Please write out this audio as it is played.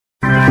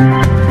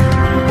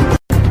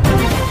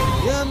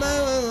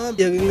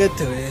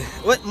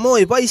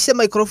Moi boishe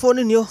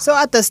microphone niyo. So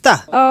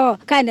atesta. Oh,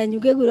 kana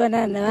nyuge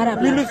gurana na mara.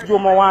 Willis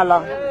Juma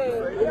wala.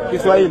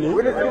 Kiswahili.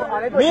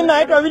 Mimi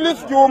naitwa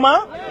Willis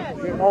Juma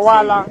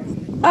wala.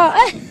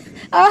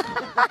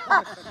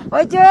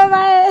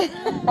 Ojoma.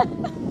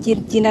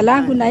 Jina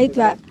langu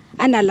naitwa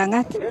Ana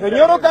Langat.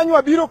 Nyoro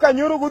kanywa biro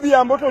kanyoro gudhi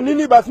amboto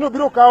nini basi no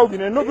biro kao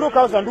gine no biro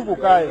kao sanduku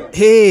kae.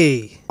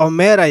 Hey,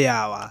 omera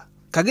yawa.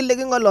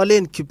 Kagile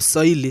ngololen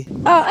Kiswahili.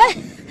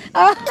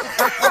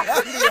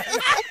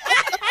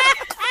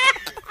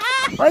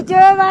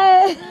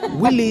 Ojoma.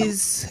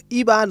 Willis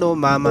ibano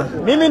mama.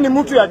 Mimi ni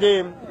mtu ya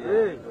game.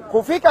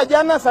 Kufika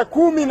jana saa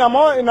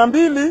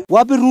 12.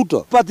 Wapi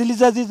Ruto?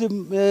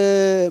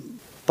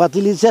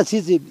 Patiliza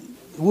sisi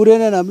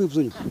urene na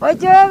mimi.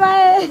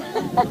 Ojoma.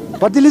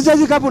 Patiliza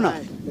sisi kapuna.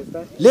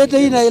 Lete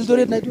hii na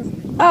Eldoret na hiyo.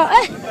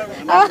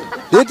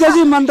 Lete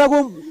hizi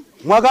mandako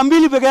mwaka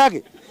 2 peke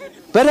yake.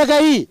 Pereka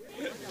hii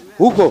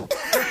huko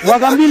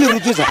mwaka 2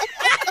 Ruto.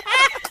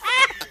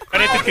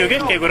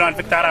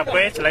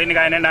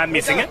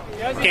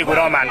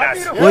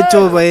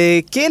 Ocho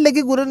bae kele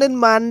kiguronen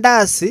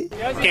mandasi.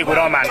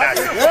 Kiguro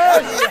mandasi.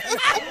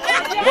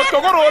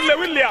 Gotogoro ole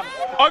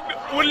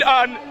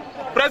William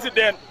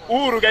President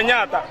Uhuru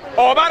Kenyatta.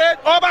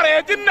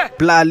 Obare jinne.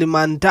 Plali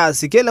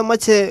mandasi kele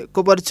mache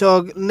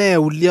kobarchog ne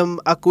William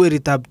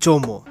akweritab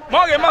chomo.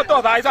 Moge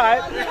mato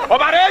sai.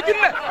 Obare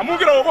jinne.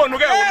 Amugiro go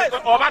nuge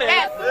obare.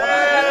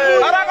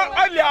 Ara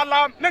ali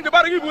ala nenge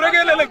bari gibure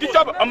gele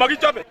kichobe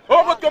amagichobe.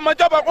 Ogo to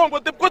machoba ko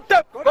ngotep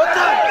kutep.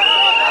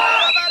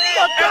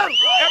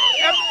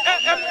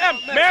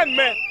 Man.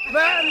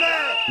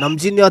 Na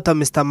mjini yote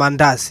Mr.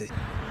 Mandasi.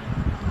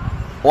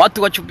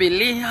 Watu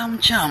wachupilia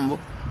mchambo.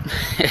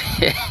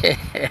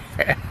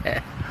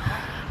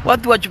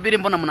 Watu wachupili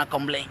mbona mna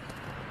complain?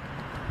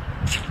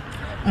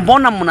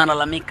 Mbona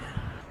mnalalamika?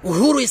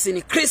 Uhuru is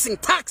increasing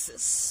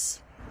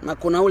taxes. Na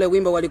kuna ule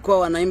wimbo walikuwa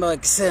wanaimba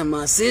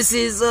wakisema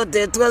sisi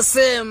zote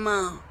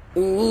twasema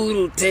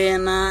Uhuru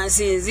tena,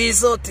 sisi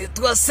zote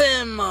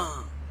twasema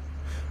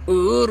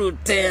Uhuru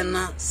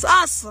tena.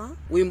 Sasa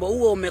wimbo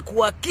huo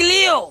umekuwa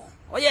kilio.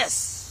 Oh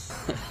yes.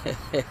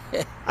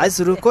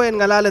 Aisuru ko en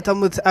ngalale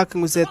tamut ak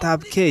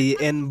ngusetab K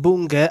en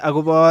bunge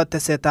agobo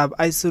tesetab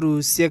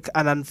aisuru siek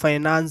anan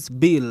finance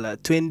bill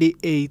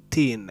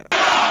 2018.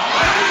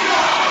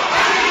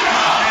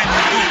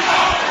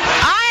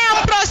 I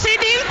am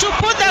proceeding to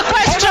put the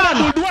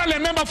question. Duale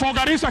member for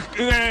Garissa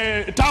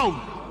town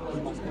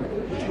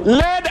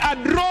led a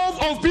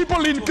drove of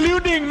people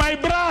including my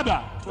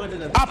brother,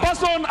 a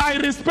person I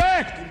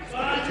respect,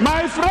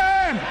 my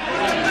friend,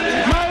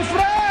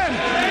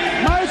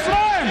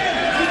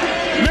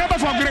 member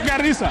for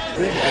Garissa.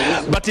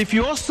 But if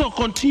you also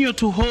continue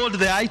to hold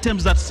the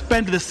items that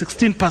spend the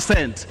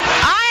 16%.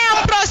 I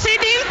am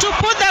proceeding to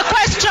put the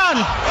question.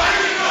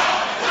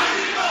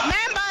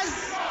 Members.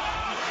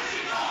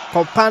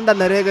 Kopanda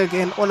narega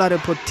gen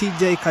honorable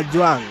TJ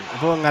Kajwang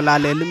bo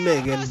ngalale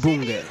limegen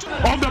bunge.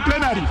 Of the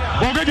plenary.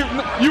 Okay,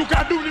 you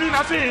can do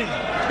nothing.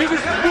 This is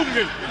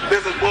bunge.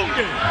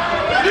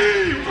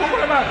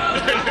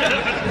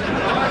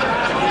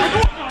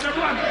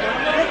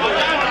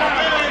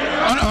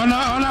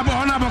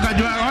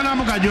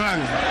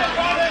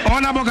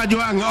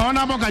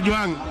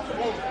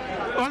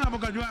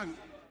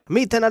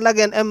 Miten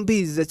alagen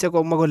MPs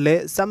cheko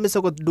magole Samis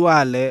okot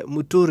Duale,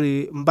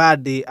 Muturi,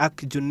 Mbadi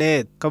ak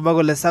Junet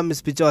kabagole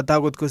Samis pichota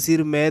okot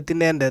kosir meet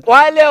inendet.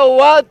 Wale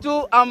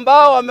watu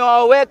ambao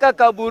wamewaweka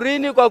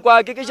kaburini kwa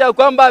kuhakikisha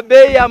kwamba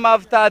bei ya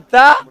mafuta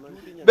taa,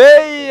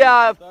 bei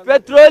ya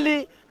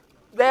petroli,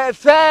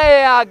 fare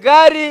ya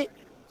gari,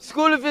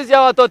 school fees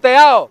ya watoto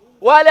yao,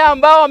 wale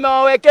ambao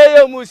wamewawekea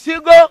hiyo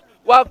mzigo,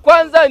 wa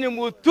kwanza ni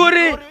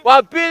Muturi,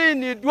 wa pili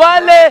ni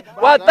Duale,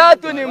 wa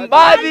tatu ni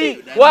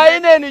Mbadi, wa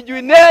nne ni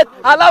Junet,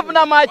 alafu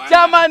na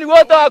machama ni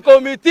wote wa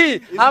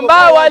komiti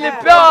ambao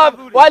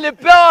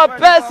walipewa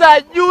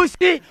pesa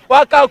juzi,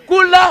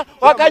 wakakula,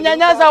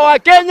 wakanyanyasa wa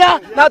Kenya,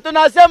 na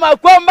tunasema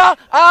kwamba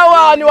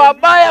hawa ni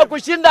wabaya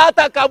kushinda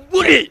hata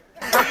kaburi.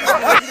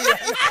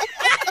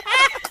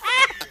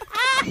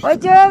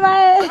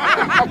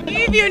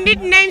 If you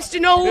need names to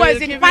know who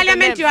was in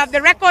parliament, you have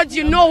the records,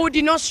 you know who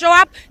did not show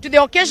up to the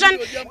occasion,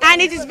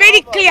 and it is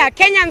very clear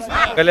Kenyans.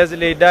 Kale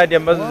zile idadi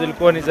ambazo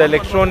zilikuwa ni za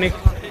electronic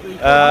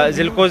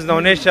zilikuwa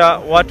zinaonesha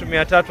watu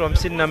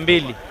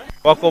 352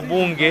 wako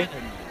bunge,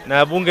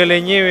 na bunge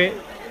lenyewe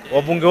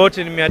wabunge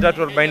wote ni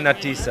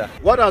 349.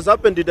 What has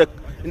happened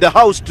in the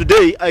house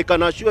today, I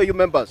can assure you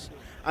members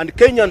and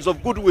Kenyans of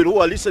goodwill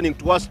who are listening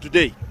to us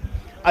today,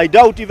 I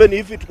doubt even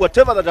if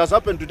whatever that has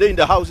happened today in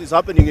the house is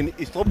happening in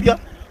Ethiopia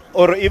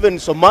or even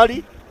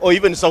Somali or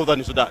even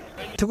Southern Sudan.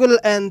 Tugul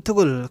and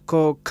tugul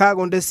ko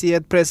kagonde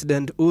siyet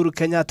President Uhuru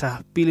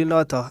Kenyatta pili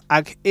noto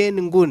ak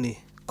en nguni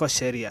ko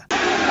sheria.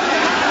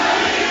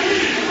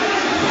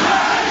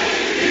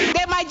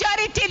 The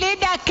majority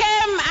leader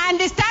came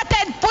and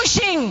started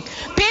pushing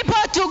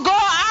people to go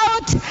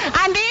out,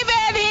 and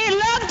even he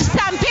locked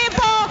some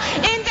people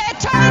in the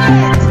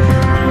toilet.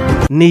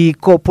 Ni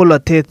ko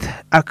Polatet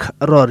ak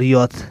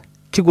Roriot.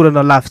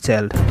 Kigureno Love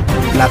Child.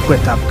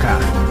 Lakwetab kaa.